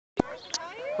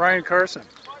Brian Carson.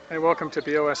 Hey, welcome to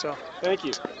BOSL. Thank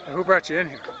you. Who brought you in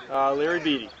here? Larry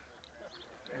Beatty.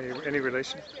 Any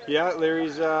relation? Yeah,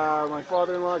 Larry's my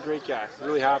father-in-law, great guy.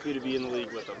 Really happy to be in the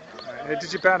league with him. Hey,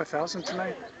 did you bat 1,000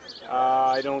 tonight?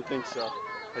 I don't think so.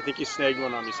 I think you snagged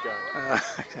one on me, Scott.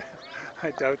 I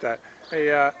doubt that.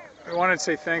 Hey, I wanted to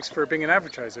say thanks for being an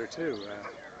advertiser too.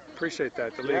 Appreciate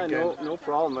that. The Yeah, league. no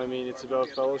problem. I mean, it's about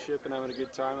fellowship and having a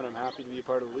good time, and I'm happy to be a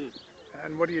part of the league.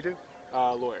 And what do you do?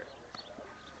 Lawyer.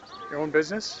 Your own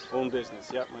business? Own business,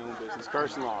 yep, my own business.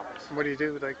 Carson Law Office. And what do you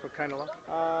do? Like what kind of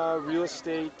law? Real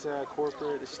estate,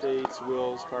 corporate estates,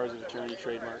 wills, powers of attorney,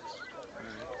 trademarks.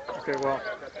 Okay, well,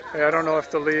 hey, I don't know if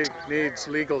the league needs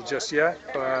legal just yet,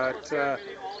 but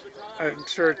I'm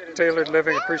sure Tailored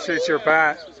Living appreciates your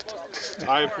bat.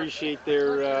 I appreciate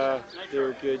their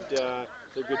good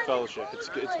fellowship. It's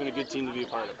been a good team to be a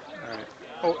part of. All right.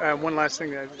 Oh, one last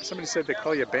thing. Somebody said they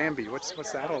call you Bambi. What's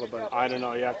that all about? I don't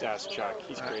know. You have to ask Chuck.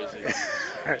 He's crazy.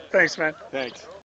 All right. Thanks, man. Thanks.